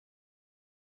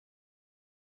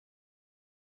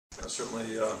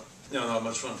certainly, not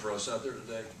much fun for us out there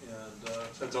today. And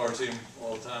that's our team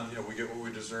all the time. We get what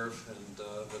we deserve, and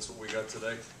that's what we got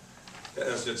today.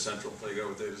 As did Central. They got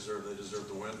what they deserve. They deserve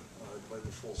to win. They played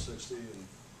the full 60 and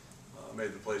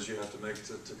made the plays you have to make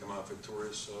to come out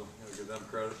victorious. So, give them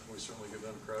credit. We certainly give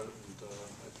them credit. And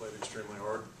they played extremely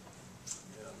hard.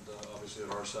 And obviously,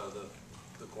 at our side of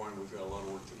the coin, we've got a lot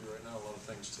of work to do right now. A lot of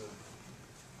things to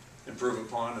improve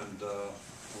upon, and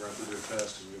we're going to have to do it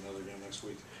fast because we have another game next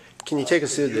week. Can you take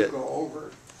us through the? Go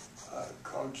over,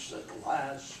 Coach, the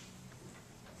last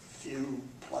few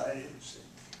plays.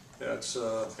 Yeah,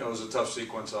 it was a tough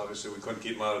sequence. Obviously, we couldn't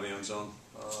keep them out of the end zone.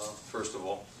 First of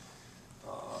all,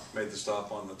 made the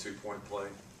stop on the 2-point play,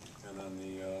 and then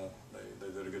they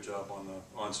did a good job on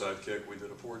the onside kick. We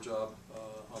did a poor job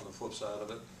on the flip side of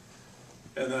it,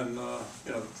 and then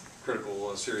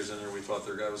critical series in there. We thought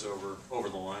their guy was over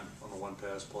the line on the one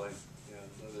pass play,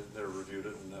 and they reviewed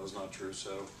it, and that was not true.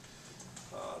 So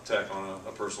tack on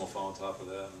a personal foul on top of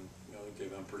that, and they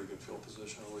gave them pretty good field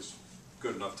position, at least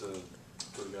good enough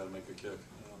for the guy to make a kick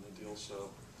on the deal. So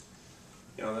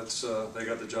that's they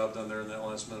got the job done there in that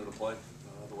last minute of play,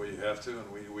 the way you have to,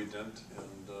 and we didn't.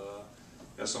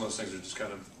 And some of those things are just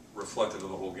kind of reflective of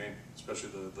the whole game, especially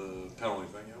the penalty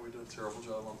thing. We did a terrible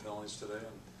job on penalties today, and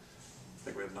I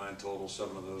think we had 9 total.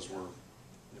 7 of those were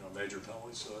major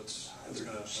penalties. So it's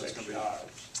gonna be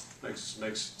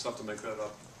makes tough to make that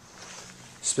up.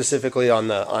 Specifically on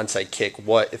the onside kick,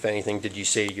 what, if anything, did you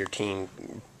say to your team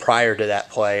prior to that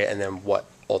play, and then what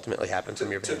ultimately happened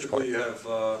from your vantage point? Typically,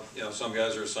 you have some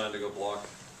guys are assigned to go block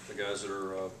the guys that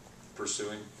are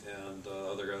pursuing, and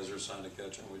other guys are assigned to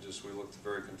catch. And we looked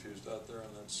very confused out there,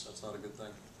 and that's not a good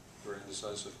thing. Very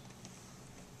indecisive.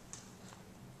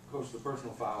 Coach, the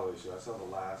personal foul issue. I saw the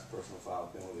last personal foul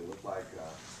penalty. It looked like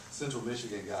Central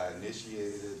Michigan guy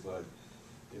initiated it, but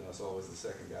it's always the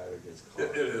second guy that gets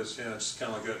caught. It is. It's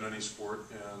kind of like that in any sport,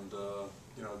 and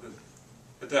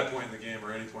at that point in the game,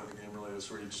 or any point in the game, really, that's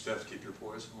where you just have to keep your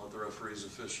poise and let the referees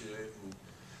officiate. And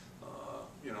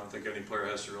I think any player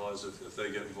has to realize if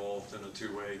they get involved in a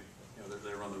two-way,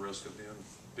 they run the risk of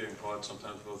being caught.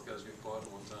 Sometimes both guys get caught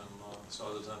at one time. So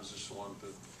other times just one.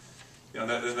 But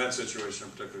in that situation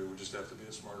in particular, we just have to be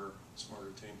a smarter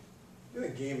team. Do you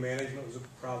think game management was a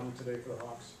problem today for the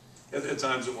Hawks? At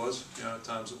times it was. At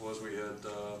times it was. We had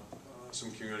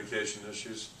some communication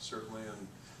issues, certainly, and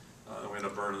we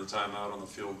ended up burning the timeout on the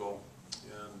field goal.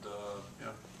 And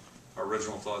our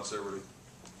original thoughts there were to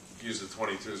use the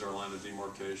 22 as our line of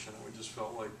demarcation, and we just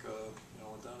felt like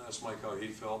went down and asked Mike how he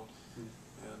felt,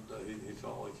 and he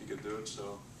felt like he could do it.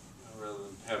 So rather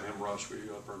than have him rush, we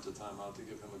burnt the timeout to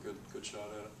give him a good shot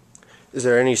at it. Is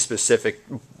there any specific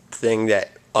thing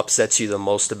that upsets you the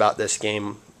most about this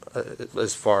game,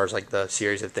 as far as like the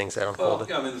series of things that unfolded?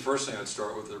 Well, the first thing I'd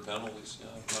start with are penalties.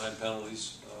 9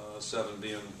 penalties, 7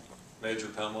 being major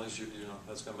penalties.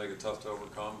 That's going to make it tough to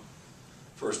overcome.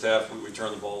 First half, we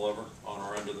turned the ball over on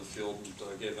our end of the field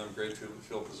and gave them great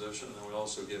field position, and then we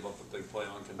also gave up a big play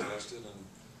uncontested.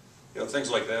 And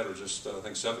things like that are just, I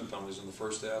think, 7 penalties in the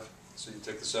first half. So you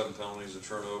take the 7 penalties, a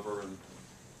turnover, and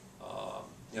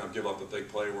give up a big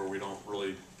play where we don't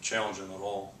really challenge them at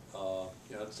all.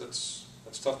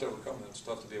 It's tough to overcome that. It's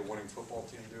tough to be a winning football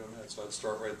team doing that. So I'd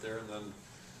start right there, and then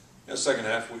second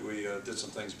half we did some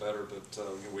things better, but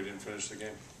we didn't finish the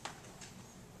game.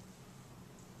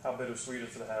 How bittersweet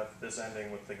is it to have this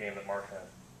ending with the game that Mark had?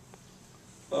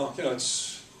 Well,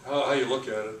 it's how you look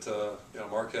at it.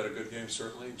 Mark had a good game,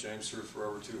 certainly. James threw for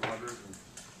over 200, and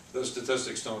those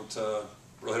statistics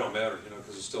really don't matter,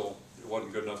 because it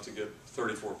wasn't good enough to get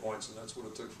 34 points, and that's what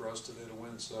it took for us today to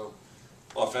win. So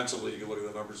offensively, you can look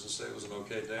at the numbers and say it was an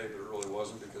okay day, but it really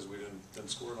wasn't because we didn't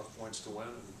score enough points to win.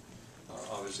 And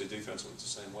obviously, defensively, it's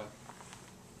the same way.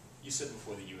 You said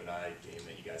before the UNI game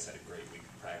that you guys had a great week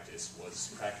of practice.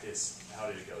 How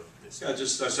did it go this week?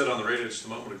 I said on the radio just a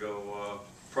moment ago,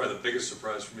 probably the biggest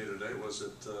surprise for me today was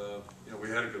that we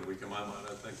had a good week in my mind.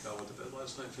 I think I went to bed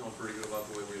last night feeling pretty good about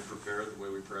the way we had prepared, the way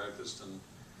we practiced, and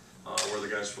where the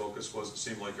guys' focus was. It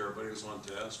seemed like everybody was on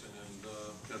task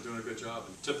and doing a good job.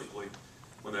 And typically,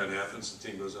 when that happens, the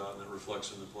team goes out and it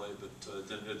reflects in the play, but it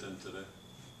didn't today.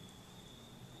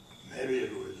 Maybe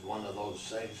it was one of those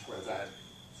things where that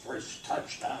first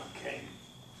touchdown came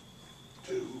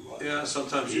to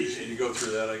sometimes you go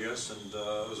through that, I guess, and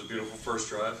it was a beautiful first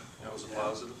drive. That was a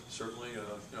positive, certainly.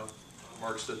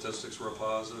 Mark's statistics were a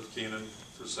positive. Keenan,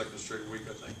 for the second straight week,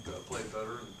 I think, played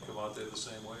better, and Cavante the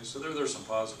same way. So there's some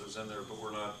positives in there, but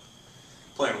we're not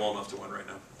playing well enough to win right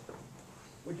now.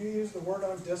 Would you use the word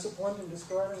undisciplined in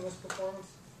describing this performance?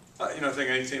 I think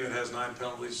any team that has 9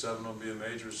 penalties, 7 of them being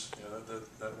majors,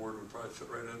 that word would probably fit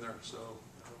right in there. So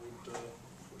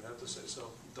would have to say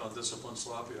so. Undisciplined,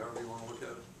 sloppy, however you want to look at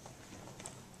it.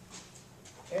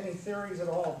 Any theories at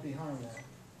all behind that?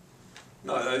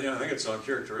 No, I think it's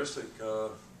uncharacteristic.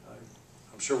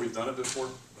 I'm sure we've done it before.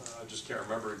 I just can't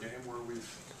remember a game where we've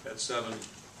had 7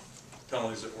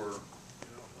 penalties that were,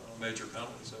 major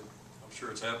penalties. I'm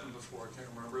sure it's happened before. I can't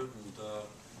remember it.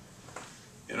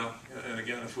 And and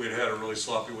again, if we'd had a really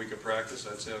sloppy week of practice,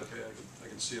 I'd say, okay, I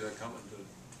can see that coming, but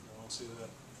I don't see that.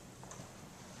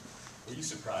 Were you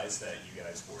surprised that you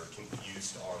guys were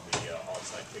confused on the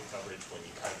onside kick coverage when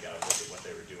you kind of got a look at what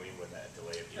they were doing when that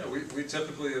delay of Yeah, we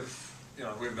typically have,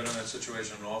 we've been in that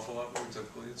situation an awful lot, but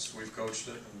we've coached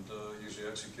it and usually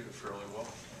execute it fairly well.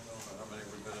 I don't know how many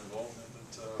we've been involved in,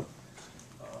 but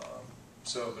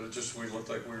but it just, we looked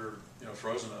like we were,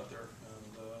 frozen out there,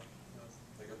 and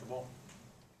they got the ball.